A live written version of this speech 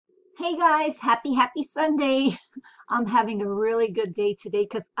Hey guys, happy Sunday. I'm having a really good day today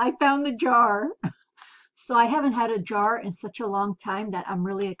because I found a jar. So I haven't had a jar in such a long time that I'm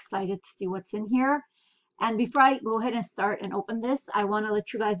really excited to see what's in here. And before I go ahead and start and open this, I want to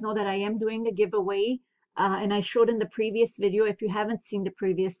let you guys know that I am doing a giveaway. And I showed in the previous video. If you haven't seen the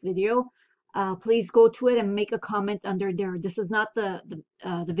previous video, please go to it and make a comment under there. This is not the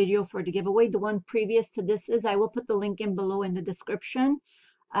video for the giveaway. The one previous to this is. I will put the link in below in the description,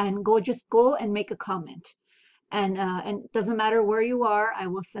 and just go and make a comment. And it doesn't matter where you are, I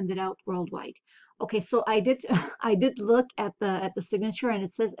will send it out worldwide. Okay, so I did I did look at the signature, and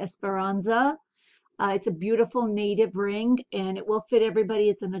it says Esperanza. It's a beautiful native ring, and it will fit everybody.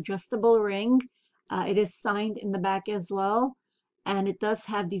 It's an adjustable ring. It is signed in the back as well, and it does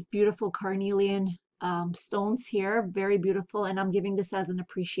have these beautiful carnelian stones here, very beautiful. And I'm giving this as an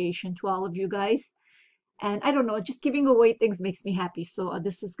appreciation to all of you guys. And I don't know, just giving away things makes me happy. So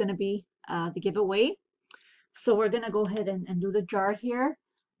this is going to be the giveaway. So we're going to go ahead and do the jar here.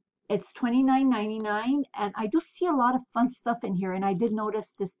 It's $29.99, and I do see a lot of fun stuff in here. And I did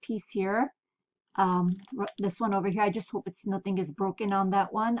notice this piece here, this one over here. I just hope it's nothing is broken on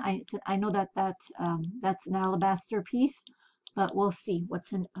that one. I know that's an alabaster piece, but we'll see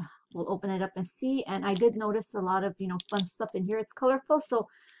what's in. We'll open it up and see. And I did notice a lot of fun stuff in here. It's colorful, so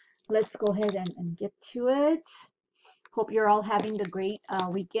let's go ahead and get to it. Hope you're all having a great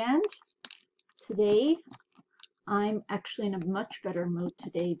weekend. Today, I'm actually in a much better mood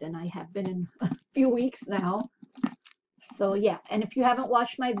today than I have been in a few weeks now. So yeah, and if you haven't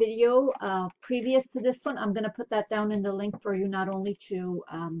watched my video previous to this one, I'm going to put that down in the link for you, not only to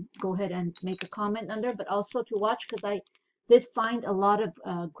go ahead and make a comment under, but also to watch, because I did find a lot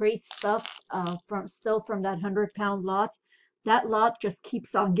of great stuff from that 100-pound lot. That lot just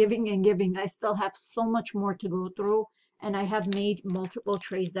keeps on giving and giving. I still have so much more to go through, and I have made multiple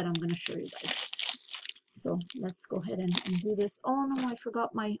trays that I'm going to show you guys. So let's go ahead and do this. Oh no, I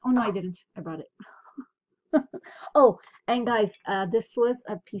forgot my, oh no, I didn't. I brought it. Oh, and guys, this was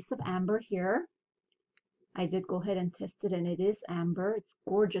a piece of amber here. I did go ahead and test it, and it is amber. It's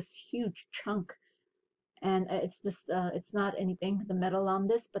gorgeous, huge chunk. And it's not anything, the metal on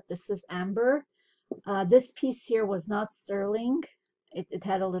this, but this is amber. This piece here was not sterling. It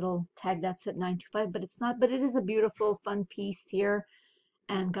had a little tag that said 925, but it's not, but it is a beautiful, fun piece here.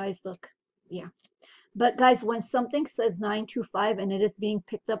 And guys, look, yeah. But guys, when something says 925 and it is being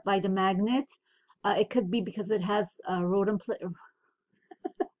picked up by the magnet, it could be because it has rhodium plate.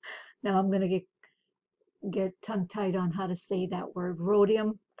 Now I'm gonna get tongue-tied on how to say that word.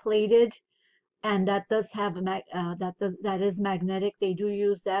 Rhodium plated, and that does have a that is magnetic. They do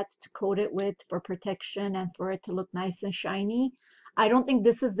use that to coat it with for protection and for it to look nice and shiny. I don't think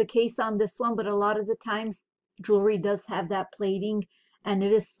this is the case on this one, but a lot of the times jewelry does have that plating, and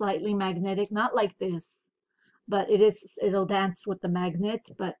it is slightly magnetic, not like this, but it'll dance with the magnet.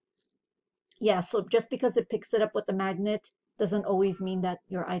 But yeah, so just because it picks it up with the magnet doesn't always mean that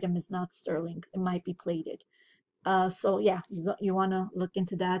your item is not sterling. It might be plated. So yeah, you want to look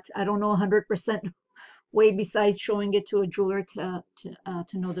into that. I don't know 100% way besides showing it to a jeweler to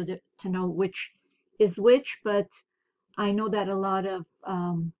know which is which, but I know that a lot of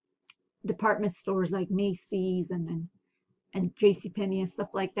department stores like Macy's and JCPenney and stuff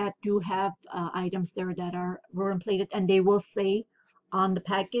like that do have items there that are rhodium plated, and they will say on the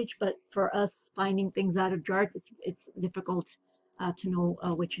package, but for us finding things out of jars, it's difficult to know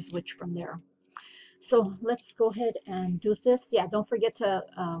which is which from there. So let's go ahead and do this. Yeah, don't forget to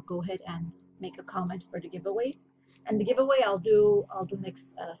go ahead and make a comment for the giveaway. And the giveaway I'll do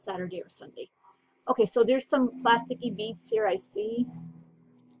next Saturday or Sunday. Okay, so there's some plasticky beads here I see.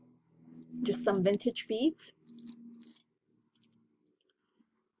 Just some vintage beads.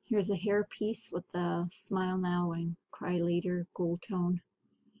 Here's a hair piece with the smile now and cry later gold tone.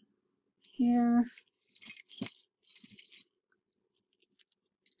 Here.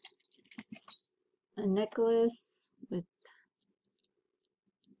 A necklace with,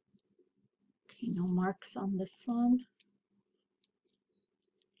 okay, no marks on this one.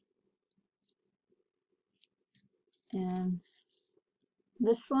 And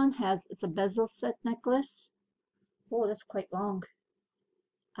this one it's a bezel set necklace. Oh, that's quite long.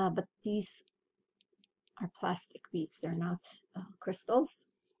 But these are plastic beads. They're not crystals.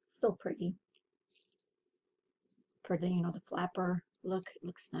 Still pretty. For the, the flapper look, it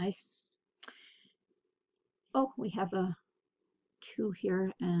looks nice. Oh, we have a two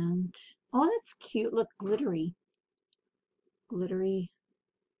here, and oh, that's cute. Look, glittery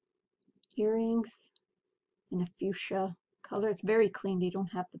earrings in a fuchsia color. It's very clean. They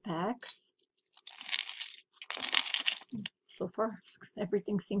don't have the packs. so far.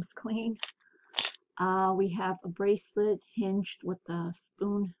 Everything seems clean. We have a bracelet hinged with a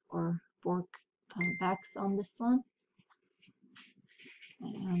spoon or fork backs on this one.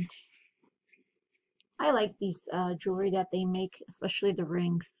 And I like these jewelry that they make, especially the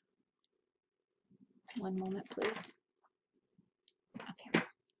rings. One moment, please. Okay.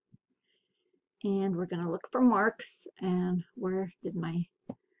 And we're going to look for marks. And where did my...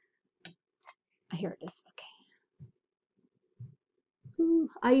 Here it is. Okay. Ooh,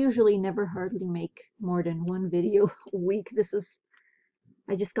 I usually never hardly make more than one video a week.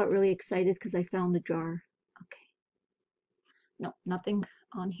 I just got really excited because I found the jar. Okay. No, nothing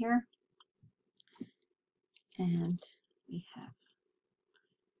on here. And we have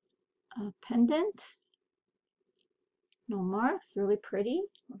a pendant. No marks, really pretty.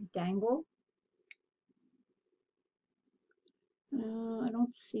 Dangle. I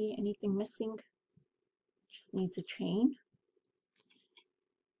don't see anything missing. Just needs a chain.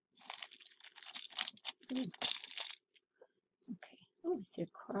 Okay. Oh, we see a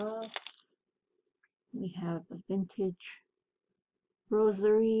cross. We have a vintage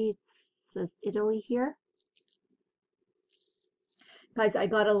rosary. It says Italy here. Guys, I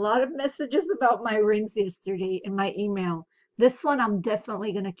got a lot of messages about my rings yesterday in my email. This one I'm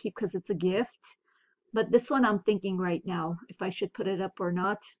definitely going to keep because it's a gift. But this one I'm thinking right now if I should put it up or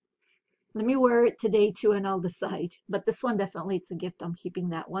not. Let me wear it today too and I'll decide. But this one definitely, it's a gift. I'm keeping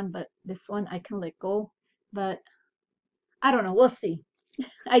that one. But this one I can let go. But I don't know. We'll see.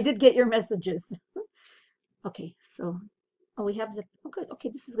 I did get your messages. Okay, so we have the... Oh, good. Okay,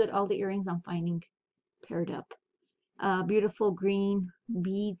 this is good. All the earrings I'm finding paired up. Beautiful green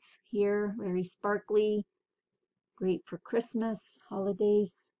beads here, very sparkly, great for Christmas,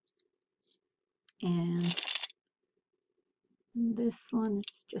 holidays. And this one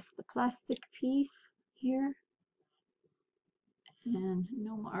is just the plastic piece here, and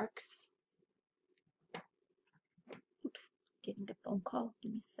no marks. Oops, getting a phone call.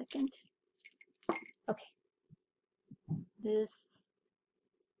 Give me a second. Okay.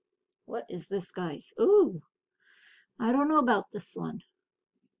 What is this, guys? Ooh, I don't know about this one.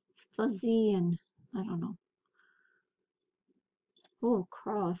 It's fuzzy and I don't know. Oh,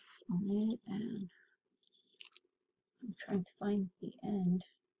 cross on it, and I'm trying to find the end.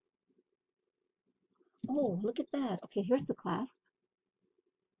 Oh, look at that. Okay, here's the clasp.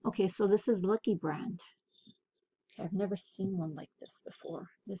 Okay, so this is Lucky brand. Okay, I've never seen one like this before.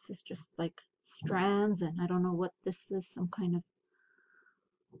 This is just like strands, and I don't know what this is. Some kind of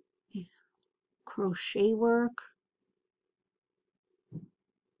crochet work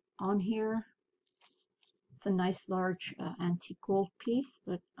on here. It's a nice large antique gold piece,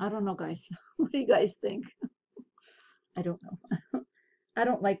 but I don't know, guys. What do you guys think? I don't know. I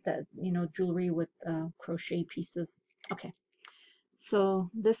don't like that, jewelry with crochet pieces. Okay, so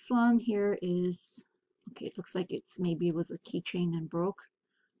this one here is, okay, it looks like maybe it was a keychain and broke.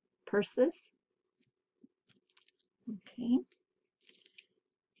 Purses. Okay.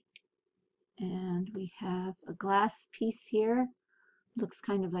 And we have a glass piece here. Looks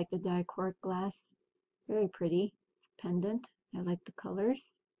kind of like a dichroic glass. Very pretty. It's a pendant. I like the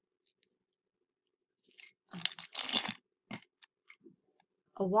colors.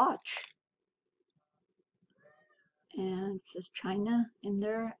 A watch. And it says China in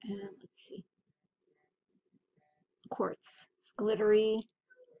there. And let's see. Quartz. It's glittery.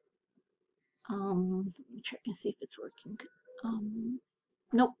 Let me check and see if it's working.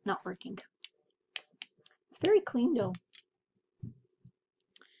 Nope, not working. It's very clean though.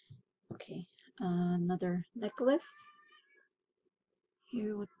 Okay, another necklace.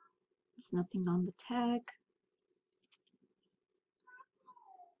 Here, there's nothing on the tag.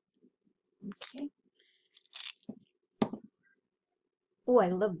 Okay. Oh, I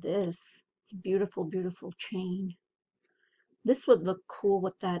love this. It's a beautiful, beautiful chain. This would look cool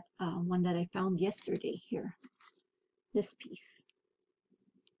with that one that I found yesterday here. This piece.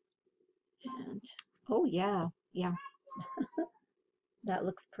 And oh yeah, yeah. That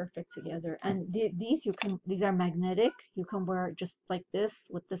looks perfect together. And these are magnetic. You can wear it just like this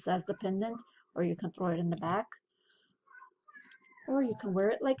with this as the pendant, or you can throw it in the back. Or you can wear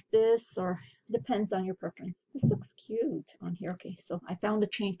it like this, or depends on your preference. This looks cute on here. Okay, so I found a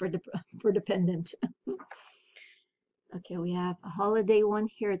chain for the pendant. Okay, we have a holiday one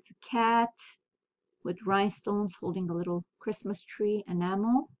here. It's a cat with rhinestones holding a little Christmas tree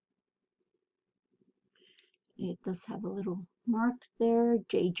enamel. It does have a little mark there,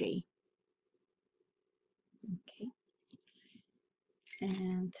 JJ. Okay.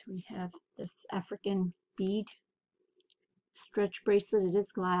 And we have this African bead stretch bracelet. It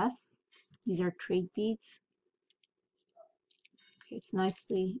is glass. These are trade beads. Okay, it's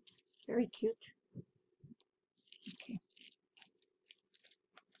nicely, it's very cute. Okay.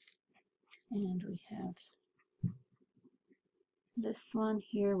 And we have this one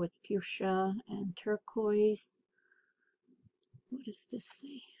here with fuchsia and turquoise. What does this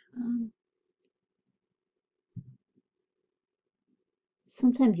say?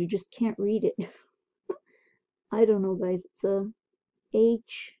 Sometimes you just can't read it. I don't know, guys. It's a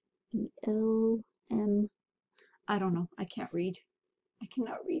HELM. I don't know. I can't read. I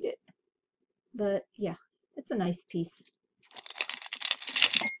cannot read it. But yeah, it's a nice piece.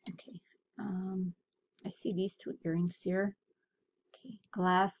 Okay. I see these two earrings here. Okay,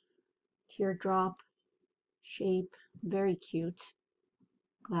 glass, teardrop shape, very cute.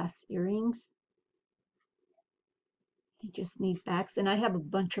 Glass earrings. They just need backs, and I have a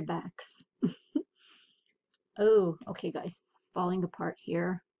bunch of backs. Oh, okay, guys, it's falling apart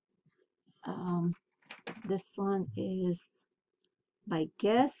here. This one is by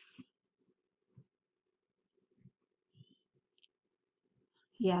Guess.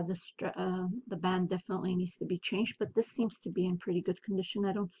 Yeah, the band definitely needs to be changed, but this seems to be in pretty good condition.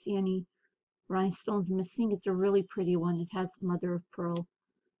 I don't see any rhinestones missing. It's a really pretty one. It has mother of pearl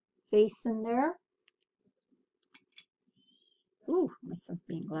face in there. Ooh, my son's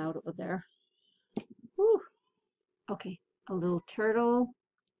being loud over there. Ooh, okay, a little turtle.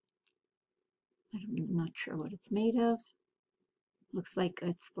 I'm not sure what it's made of. Looks like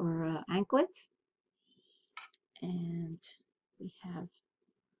it's for anklet. And we have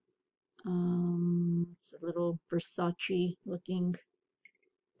it's a little Versace looking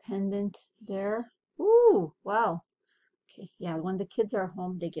pendant there. Ooh, wow. Okay, yeah, when the kids are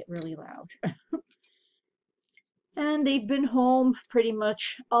home, they get really loud. And they've been home pretty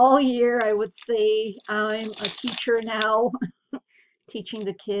much all year, I would say. I'm a teacher now, teaching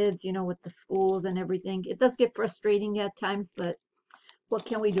the kids, you know, with the schools and everything. It does get frustrating at times, but what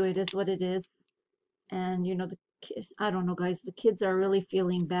can we do? It is what it is. And, you know, I don't know, guys, the kids are really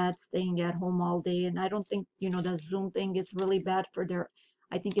feeling bad staying at home all day. And I don't think, you know, the Zoom thing is really bad for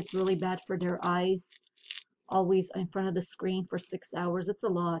I think it's really bad for their eyes. Always in front of the screen for 6 hours. It's a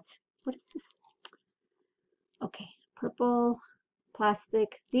lot. What is this? Okay, purple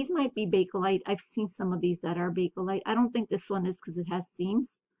plastic. These might be Bakelite. I've seen some of these that are Bakelite. I don't think this one is because it has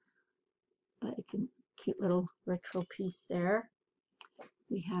seams, but it's a cute little retro piece there.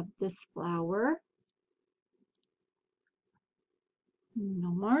 We have this flower. No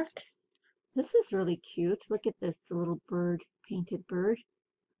marks. This is really cute. Look at this, a little bird, painted bird.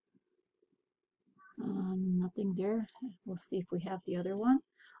 Nothing there. We'll see if we have the other one.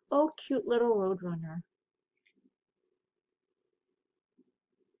 Oh, cute little roadrunner.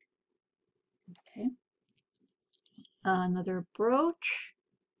 Okay. Another brooch.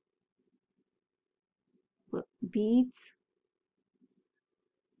 Look, beads.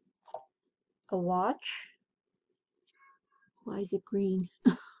 A watch. Why is it green?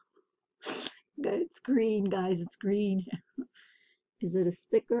 It's green, guys. It's green. Is it a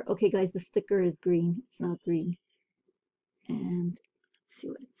sticker? Okay, guys, the sticker is green. It's not green. And let's see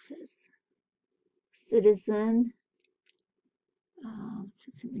what it says. Citizen. It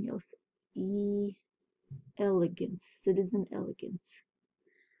says something else. Elegance. Citizen elegance.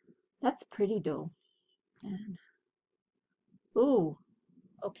 That's pretty though. And oh,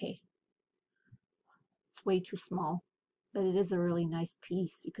 okay. It's way too small, but it is a really nice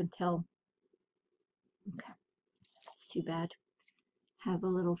piece. You can tell. Okay, too bad. Have a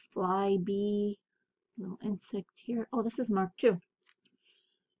little fly bee, little insect here. Oh, this is marked too.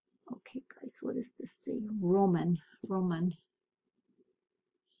 Okay, guys, what does this say? Roman.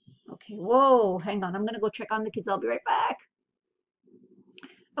 Okay, whoa, hang on. I'm gonna go check on the kids. I'll be right back.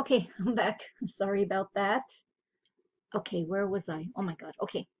 Okay, I'm back. Sorry about that. Okay, where was I? Oh my God.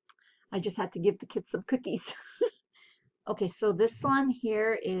 Okay, I just had to give the kids some cookies. Okay, so this one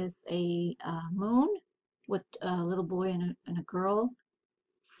here is a moon with a little boy and a girl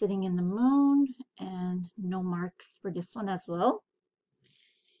sitting in the moon, and no marks for this one as well.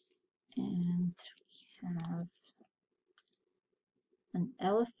 And we have an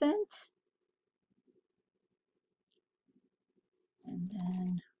elephant. And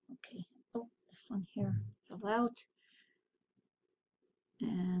then, okay, oh, this one here fell out.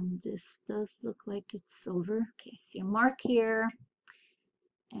 And this does look like it's silver. Okay, see a mark here.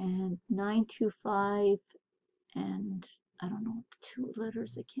 And 925, and I don't know, 2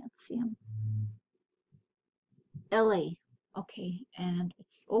 letters, I can't see them. LA. Okay, and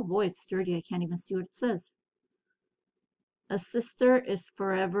it's, oh boy, it's dirty. I can't even see what it says. A sister is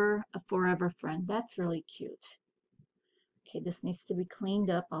forever a forever friend. That's really cute. Okay, this needs to be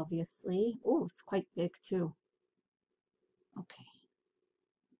cleaned up, obviously. Oh, it's quite big too. Okay,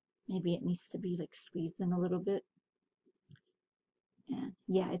 Maybe it needs to be like squeezed in a little bit. And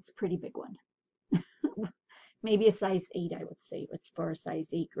yeah, it's a pretty big one. Maybe a size 8, I would say. It's for a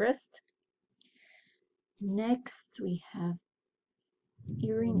size 8 wrist. Next, we have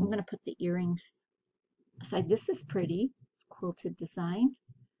earring. I'm going to put the earrings aside. This is pretty. It's quilted design.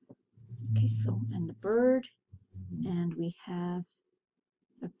 Okay, so, and the bird. And we have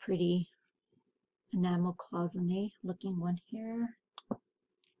a pretty enamel cloisonne looking one here.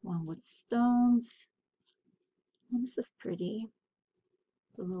 One with stones. Oh, this is pretty.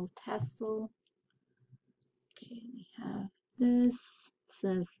 The little tassel. Okay, we have this. It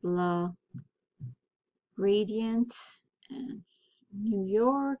says La Radiant and New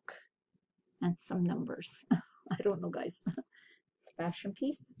York and some numbers. I don't know, guys. It's a fashion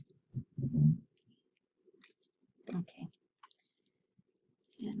piece. Okay.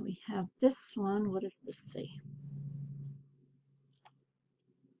 And we have this one. What does this say?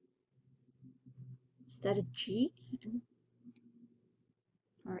 Is that a G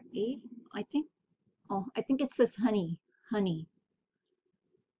or A? I think. Oh, I think it says honey. Honey.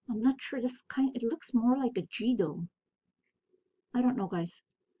 I'm not sure. This kind. It looks more like a G though. I don't know, guys.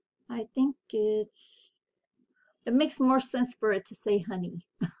 I think it's. It makes more sense for it to say honey.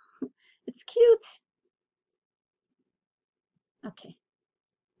 It's cute. Okay.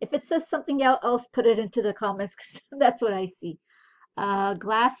 If it says something else, put it into the comments because that's what I see.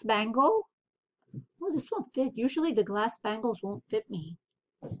 Glass bangle. Oh, this won't fit. Usually the glass bangles won't fit me.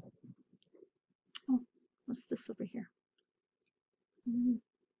 Oh, what's this over here?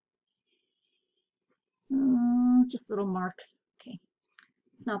 Just little marks. Okay.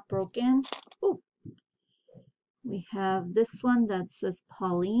 It's not broken. Oh, we have this one that says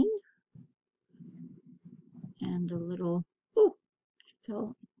Pauline. And a little, oh,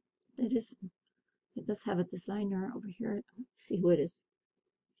 it does have a designer over here. Let's see who it is.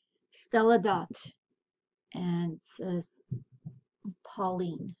 Stella Dot. And it says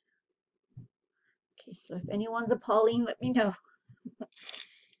Pauline. Okay, so if anyone's a Pauline, let me know.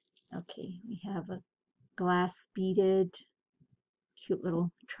 Okay, we have a glass beaded, cute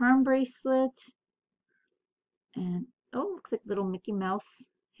little charm bracelet. And, oh, looks like little Mickey Mouse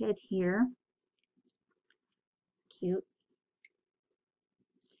head here. It's cute.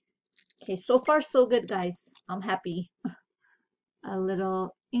 Okay, so far so good, guys. I'm happy. A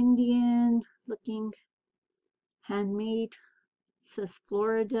little Indian looking handmade. It says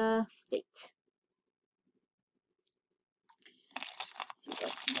Florida State.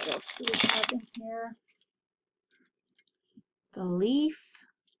 Let's see what else do we have in here. The leaf.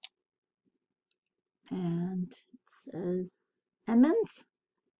 And it says Emmons.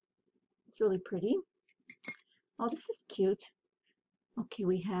 It's really pretty. Oh, this is cute. Okay,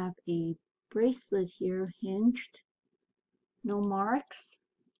 we have a bracelet here, hinged. No marks.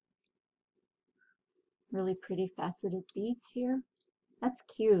 Really pretty faceted beads here. That's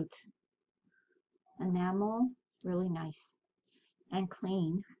cute. Enamel, really nice and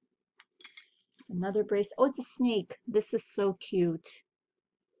clean. Another bracelet. Oh, it's a snake. This is so cute.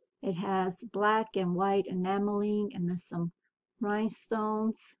 It has black and white enameling and then some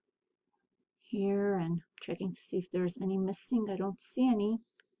rhinestones here, and checking to see if there's any missing. I don't see any.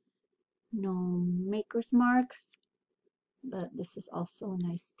 No maker's marks, but this is also a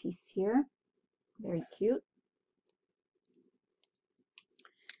nice piece here. Very cute.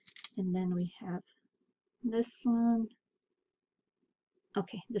 And then we have this one.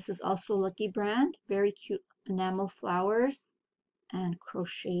 Okay, this is also Lucky Brand. Very cute enamel flowers and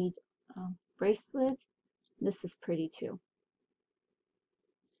crocheted bracelet. This is pretty too.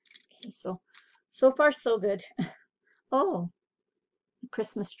 Okay, so far so good. Oh, a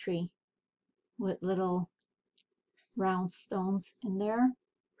Christmas tree with little round stones in there.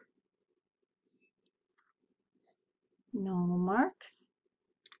 No marks.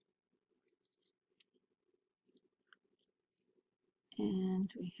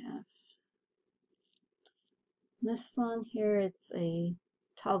 And we have this one here. It's a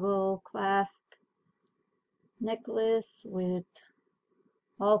toggle clasp necklace with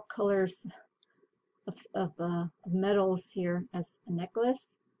all colors of metals here as a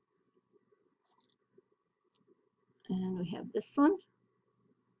necklace. And we have this one.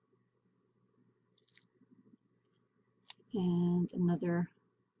 And another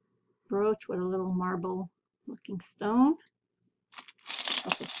brooch with a little marble looking stone.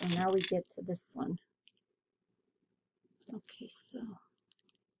 Okay, so now we get to this one. Okay, so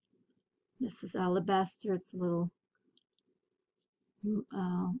this is alabaster. It's a little,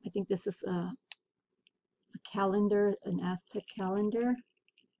 I think this is a calendar, an Aztec calendar.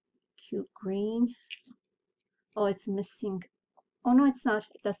 Cute green. Oh, it's missing Oh no, it's not.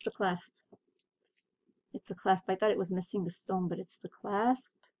 That's the clasp. It's a clasp. I thought it was missing the stone, but it's the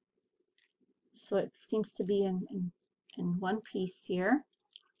clasp. So it seems to be in one piece here.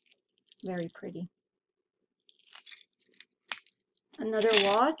 Very pretty. Another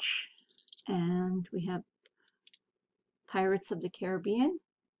watch, and we have Pirates of the Caribbean.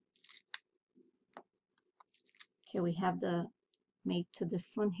 Okay, we have the mate to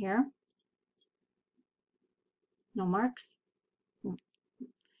this one here. No marks.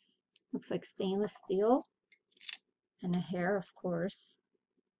 Looks like stainless steel. And a hair, of course.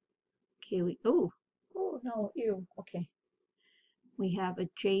 Okay, oh no, ew, okay. We have a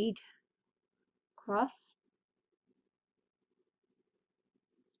jade cross.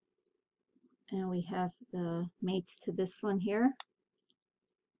 And we have the mate to this one here.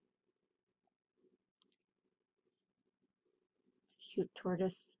 Cute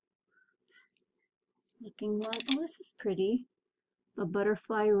tortoise looking one. Oh, this is pretty. A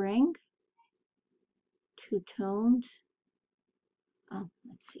butterfly ring. Two-toned.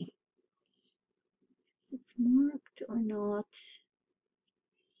 Let's see. It's marked or not.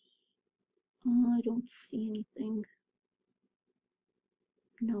 Oh, I don't see anything.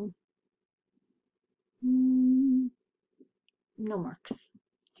 No. No marks.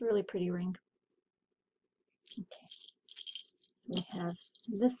 It's a really pretty ring. Okay. We have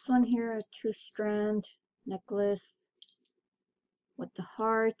this one here, a two-strand necklace with the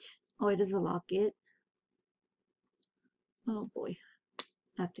heart. Oh, it is a locket. Oh boy,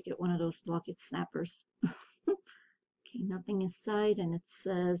 I have to get one of those locket snappers. Okay, nothing inside, and it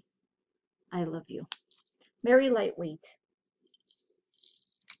says, I love you. Very lightweight.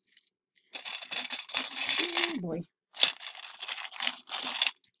 Oh boy.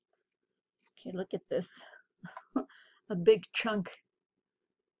 Okay, look at this. A big chunk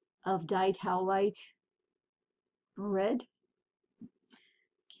of dyed howlite red.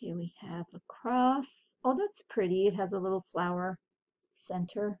 Okay, we have a cross. Oh, that's pretty. It has a little flower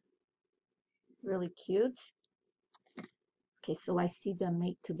center. Really cute. Okay, so I see the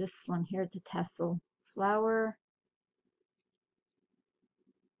mate to this one here, the tassel flower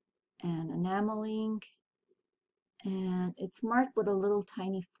and enameling. And it's marked with a little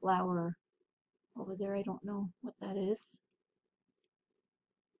tiny flower over there. I don't know what that is.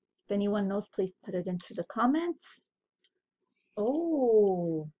 If anyone knows, please put it into the comments.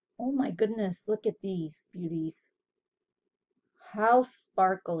 Oh my goodness, look at these beauties. How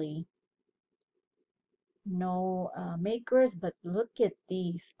sparkly. No makers, but look at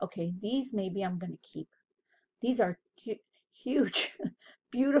these. Okay, these maybe I'm going to keep. These are huge,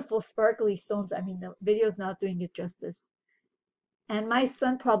 beautiful, sparkly stones. I mean, the video's not doing it justice. And my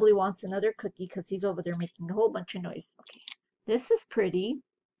son probably wants another cookie because he's over there making a whole bunch of noise. Okay, this is pretty.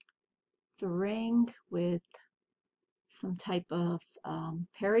 It's a ring with some type of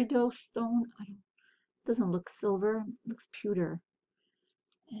peridot stone. It doesn't look silver, it looks pewter.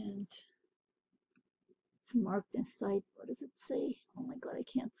 And it's marked inside. What does it say? Oh my god, I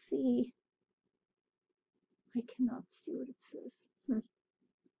can't see. I cannot see what it says.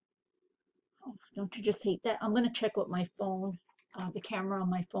 Oh, don't you just hate that? I'm going to check with my phone, the camera on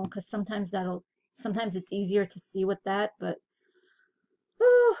my phone, because sometimes it's easier to see with that, but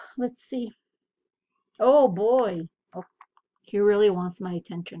oh, let's see. Oh boy. Oh, he really wants my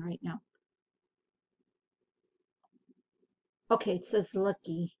attention right now. Okay, it says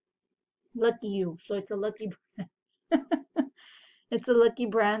lucky. Lucky you. So it's a lucky it's a lucky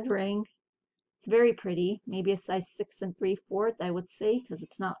brand ring. It's very pretty. Maybe a size 6 3/4, I would say, because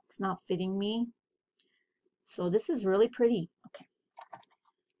it's not fitting me. So this is really pretty. Okay.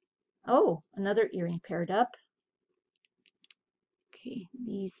 Oh, another earring paired up. Okay,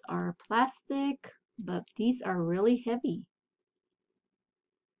 these are plastic, but these are really heavy.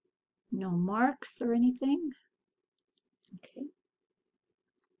 No marks or anything. Okay.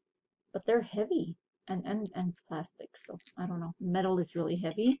 But they're heavy and it's plastic, so I don't know. Metal is really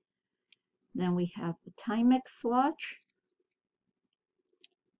heavy. Then we have the Timex swatch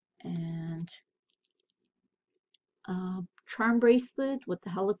and a charm bracelet with the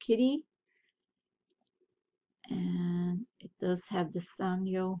Hello Kitty. And it does have the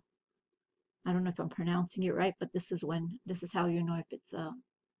Sanyo. I don't know if I'm pronouncing it right, but this is how you know if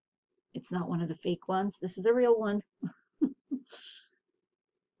it's not one of the fake ones. This is a real one.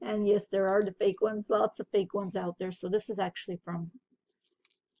 And yes, there are the fake ones, lots of fake ones out there. So this is actually from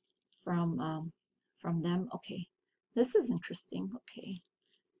them. Okay, this is interesting. Okay,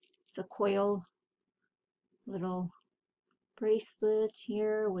 it's a coil little bracelet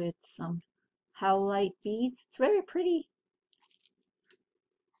here with some howlite beads. It's very pretty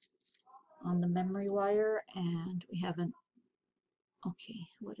on the memory wire, and we have Okay,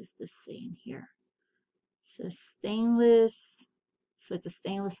 what does this say in here? It says stainless. So it's a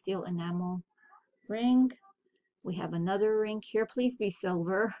stainless steel enamel ring. We have another ring here. Please be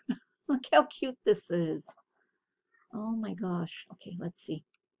silver. Look how cute this is. Oh my gosh. Okay, let's see.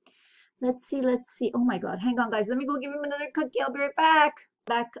 Let's see, let's see. Oh my God. Hang on, guys. Let me go give him another cookie. I'll be right back.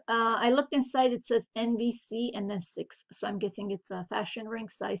 I looked inside. It says NVC and then 6. So I'm guessing it's a fashion ring,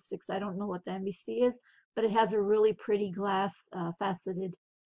 size 6. I don't know what the NVC is, but it has a really pretty glass faceted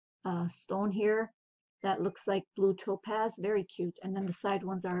stone here that looks like blue topaz. Very cute. And then the side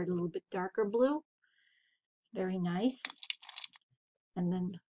ones are a little bit darker blue. Very nice. And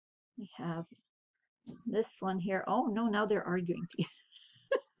then we have this one here. Oh no, now they're arguing.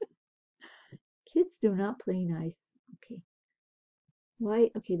 Kids do not play nice. Okay. Why?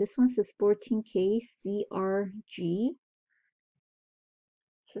 Okay, this one says 14K CRG.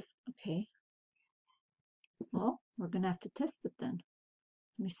 Okay. Well, we're gonna have to test it then.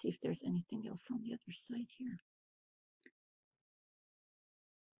 Let me see if there's anything else on the other side here.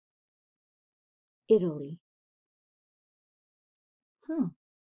 Italy. Huh.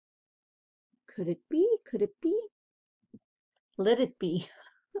 Could it be? Could it be? Let it be.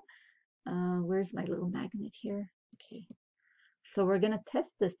 Where's my little magnet here? Okay. So we're gonna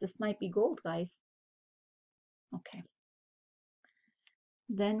test this. This might be gold, guys. Okay.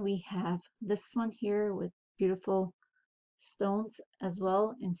 Then we have this one here with beautiful stones as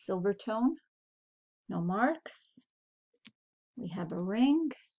well in silver tone. No marks. We have a ring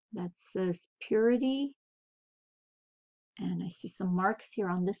that says purity. And I see some marks here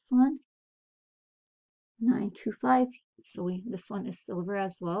on this one. 925. So this one is silver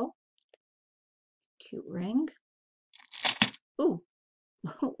as well. Cute ring. Oh,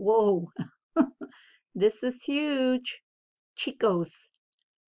 whoa. This is huge. Chico's.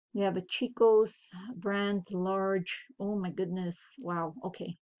 We have a Chico's brand large. Oh my goodness. Wow.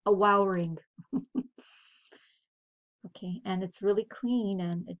 Okay. A wow ring. Okay. And it's really clean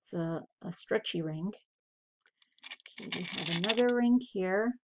and it's a stretchy ring. Okay. We have another ring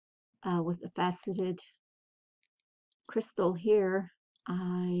here with a faceted crystal here.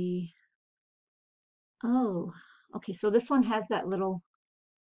 Oh, okay. So this one has that little,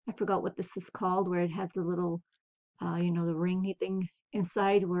 I forgot what this is called, where it has the little, the ringy thing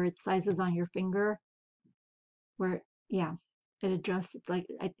inside where it sizes on your finger, where, yeah, it adjusts.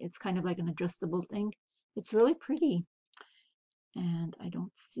 It's kind of like an adjustable thing. It's really pretty. And I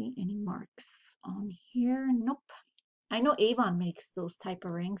don't see any marks on here. Nope. I know Avon makes those type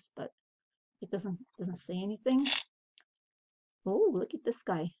of rings, but it doesn't say anything. Oh, look at this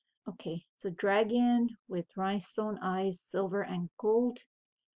guy. Okay, it's a dragon with rhinestone eyes, silver and gold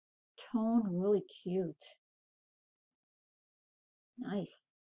tone. Really cute.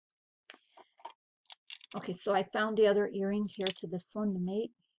 Nice. Okay, so I found the other earring here to this one, the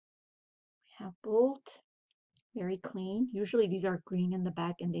mate. We have both. Very clean. Usually these are green in the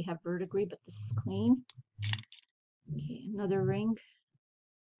back and they have verdigris, but this is clean. Okay, another ring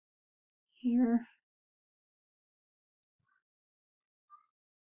here.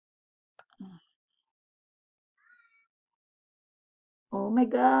 Oh my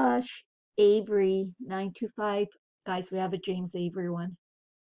gosh. Avery 925. Guys, we have a James Avery one.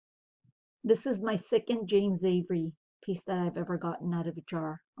 This is my second James Avery piece that I've ever gotten out of a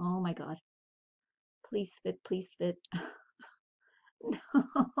jar. Oh my God. Please fit, please fit.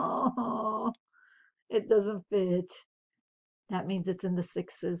 No, it doesn't fit. That means it's in the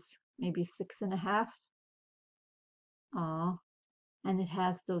 6s, maybe 6.5. Aw, and it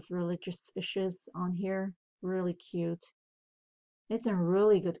has those religious fishes on here. Really cute. It's in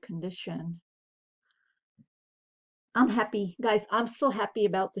really good condition. I'm happy. Guys, I'm so happy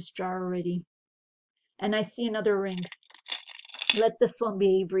about this jar already. And I see another ring. Let this one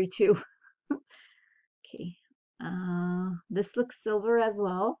be Avery too. Okay. This looks silver as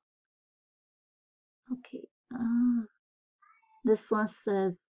well. Okay. This one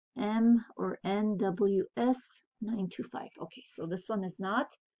says M or NWS 925. Okay, so this one is not,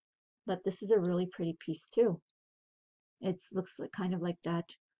 but this is a really pretty piece too. It looks like kind of like that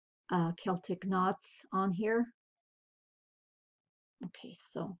Celtic knots on here. Okay,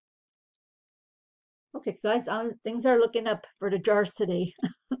 so okay, guys, things are looking up for the jars today.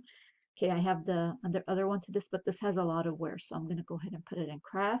 Okay, I have the other one to this, but this has a lot of wear, so I'm gonna go ahead and put it in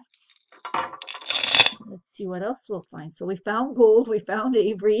crafts. Let's see what else we'll find. So we found gold, we found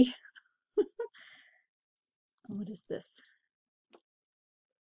Avery. What is this?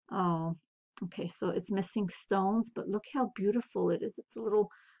 Oh, okay, so it's missing stones, but look how beautiful it is. It's a little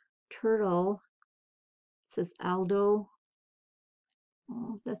turtle. It says Aldo.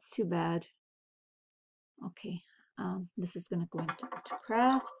 Oh, that's too bad. Okay. This is going to go into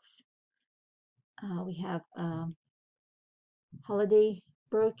crafts. We have holiday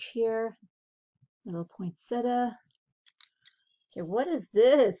brooch here, little poinsettia. Okay, what is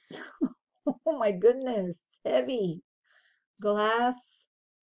this? Oh my goodness, it's heavy. Glass,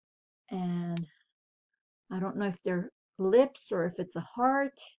 and I don't know if they're lips or if it's a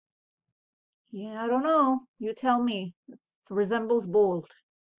heart. Yeah, I don't know. You tell me. It resembles gold.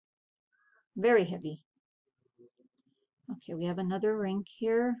 Very heavy. Okay, we have another ring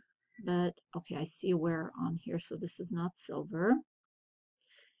here, but okay, I see where on here, so this is not silver.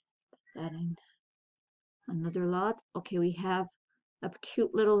 That in another lot. Okay, we have a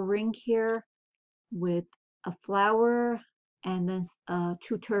cute little ring here with a flower and then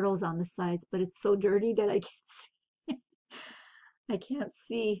two turtles on the sides, but it's so dirty that I can't see. I can't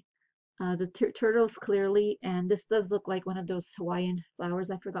see the turtles clearly, and this does look like one of those Hawaiian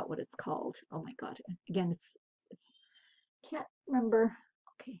flowers. I forgot what it's called. Oh my god! Again, it's can't remember.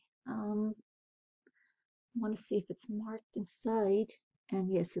 Okay, I want to see if it's marked inside,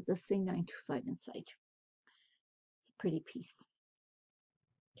 and yes, it does say 925 inside. It's a pretty piece.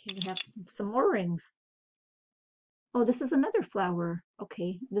 Okay, we have some more rings. Oh, this is another flower.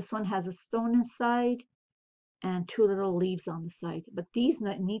 Okay, this one has a stone inside and two little leaves on the side, but these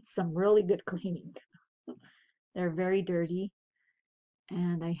need some really good cleaning. They're very dirty.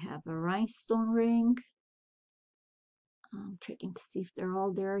 And I have a rhinestone ring. I'm checking to see if they're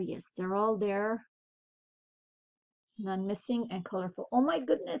all there. Yes, they're all there. None missing and colorful. Oh my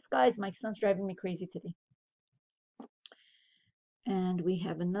goodness, guys, my son's driving me crazy today. And we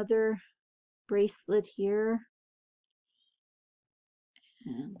have another bracelet here.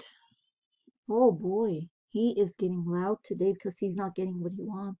 And oh boy, he is getting loud today because he's not getting what he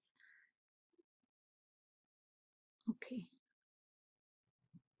wants. Okay.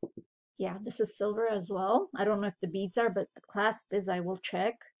 Yeah, this is silver as well. I don't know if the beads are, but the clasp is. I will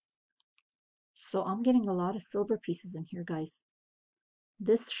check. So I'm getting a lot of silver pieces in here, guys.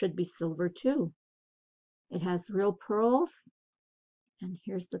 This should be silver too. It has real pearls. And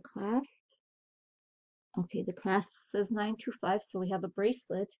here's the clasp. Okay, the clasp says 925, so we have a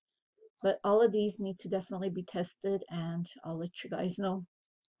bracelet. But all of these need to definitely be tested, and I'll let you guys know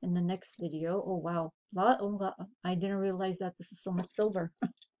in the next video. Oh wow, I didn't realize that this is so much silver.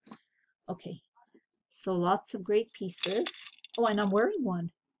 Okay, so lots of great pieces. Oh, and I'm wearing one.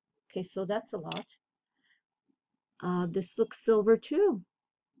 Okay, so that's a lot. This looks silver too.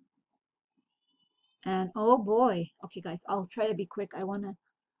 And oh boy. Okay, guys, I'll try to be quick. I want to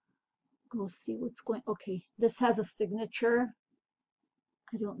go see what's going. Okay, this has a signature.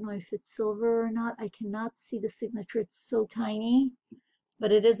 I don't know if it's silver or not. I cannot see the signature. It's so tiny.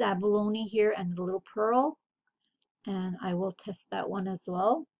 But it is abalone here and the little pearl. And I will test that one as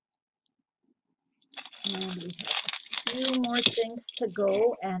well. And we have a few more things to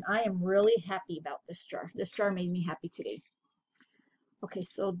go. And I am really happy about this jar. This jar made me happy today. Okay,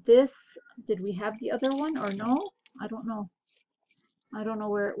 so this, did we have the other one or no? I don't know. I don't know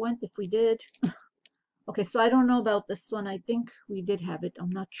where it went, if we did. Okay, so I don't know about this one. I think we did have it.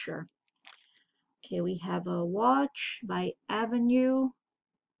 I'm not sure. Okay, we have a watch by Avenue.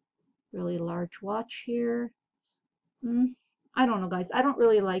 Really large watch here. I don't know, guys. I don't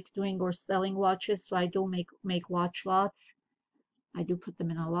really like doing or selling watches, so I don't make watch lots. I do put them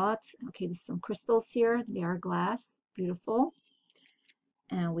in a lot. Okay, there's some crystals here. They are glass. Beautiful.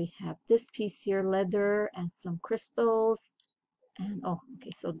 And we have this piece here, leather and some crystals. And oh,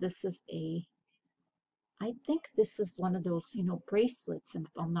 okay, so this is a, I think this is one of those, you know, bracelets, and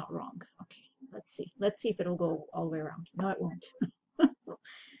if I'm not wrong. Okay, let's see. Let's see if it'll go all the way around. No, it won't.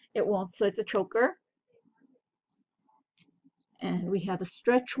 It won't. So it's a choker. And we have a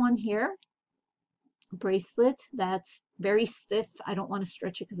stretch one here. Bracelet that's very stiff. I don't want to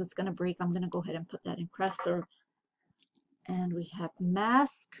stretch it because it's going to break. I'm going to go ahead and put that in crafter. And we have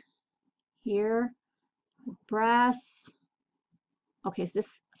mask here. Brass. Okay, so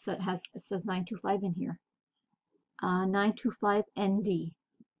this it says 925 in here. 925 ND.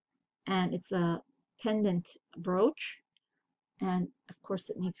 And it's a pendant brooch. And of course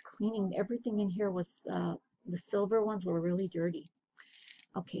it needs cleaning. Everything in here was, the silver ones were really dirty.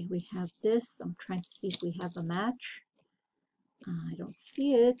 Okay, we have this. I'm trying to see if we have a match. I don't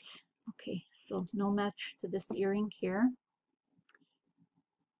see it. Okay, so no match to this earring here.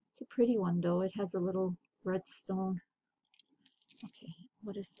 It's a pretty one though. It has a little red stone. Okay,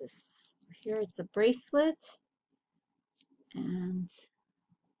 what is this? Here it's a bracelet. And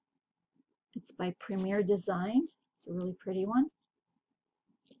it's by Premier Design. It's a really pretty one.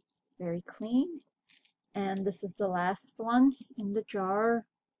 Very clean. And this is the last one in the jar.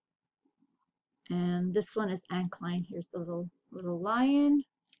 And this one is ankline. Here's the little lion,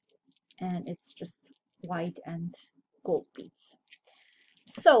 and it's just white and gold beads.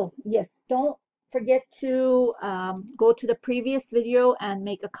 So yes, don't forget to go to the previous video and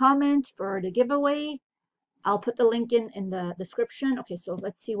make a comment for the giveaway. I'll put the link in the description. Okay, so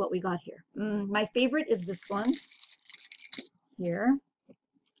let's see what we got here. My favorite is this one here.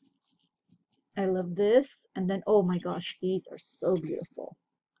 I love this. And then, oh my gosh, these are so beautiful.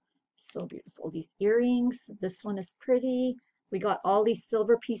 So beautiful. These earrings. This one is pretty. We got all these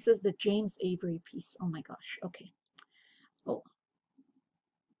silver pieces. The James Avery piece. Oh my gosh. Okay. Oh,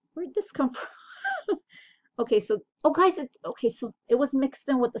 where'd this come from? Okay, so, oh guys, okay, so it was mixed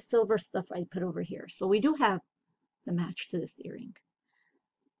in with the silver stuff I put over here. So we do have the match to this earring.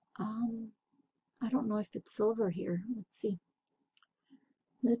 I don't know if it's silver here. Let's see.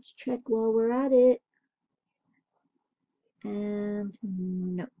 Let's check while we're at it. And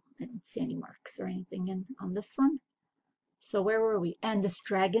no, I don't see any marks or anything on this one. So where were we? And this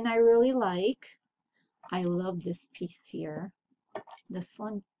dragon I really like. I love this piece here. This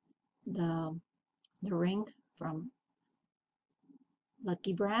one, the ring from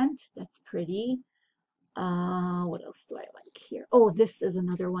Lucky Brand. That's pretty. What else do I like here? Oh, this is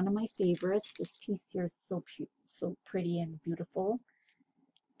another one of my favorites. This piece here is so pretty and beautiful.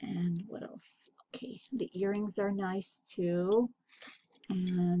 And what else? Okay, the earrings are nice too.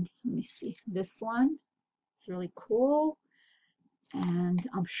 And let me see, this one, it's really cool. And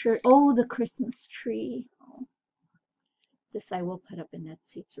I'm sure, oh, the Christmas tree. Oh, this I will put up in that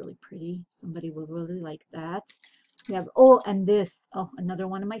seat. It's really pretty. Somebody will really like that. We have, oh, and this, oh, another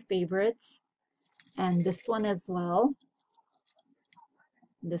one of my favorites. And this one as well.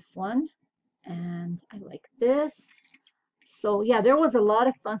 This one. And I like this. So yeah, there was a lot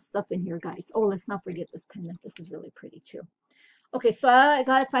of fun stuff in here, guys. Oh, let's not forget this pendant. This is really pretty too. Okay, so I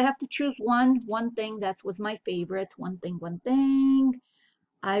got, if I have to choose one thing that was my favorite, one thing,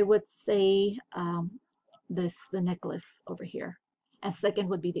 I would say the necklace over here. And second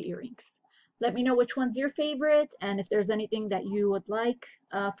would be the earrings. Let me know which one's your favorite, and if there's anything that you would like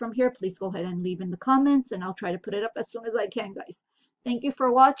from here, please go ahead and leave in the comments, and I'll try to put it up as soon as I can, guys. Thank you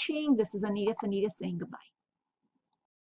for watching. This is Anita Fanita saying goodbye.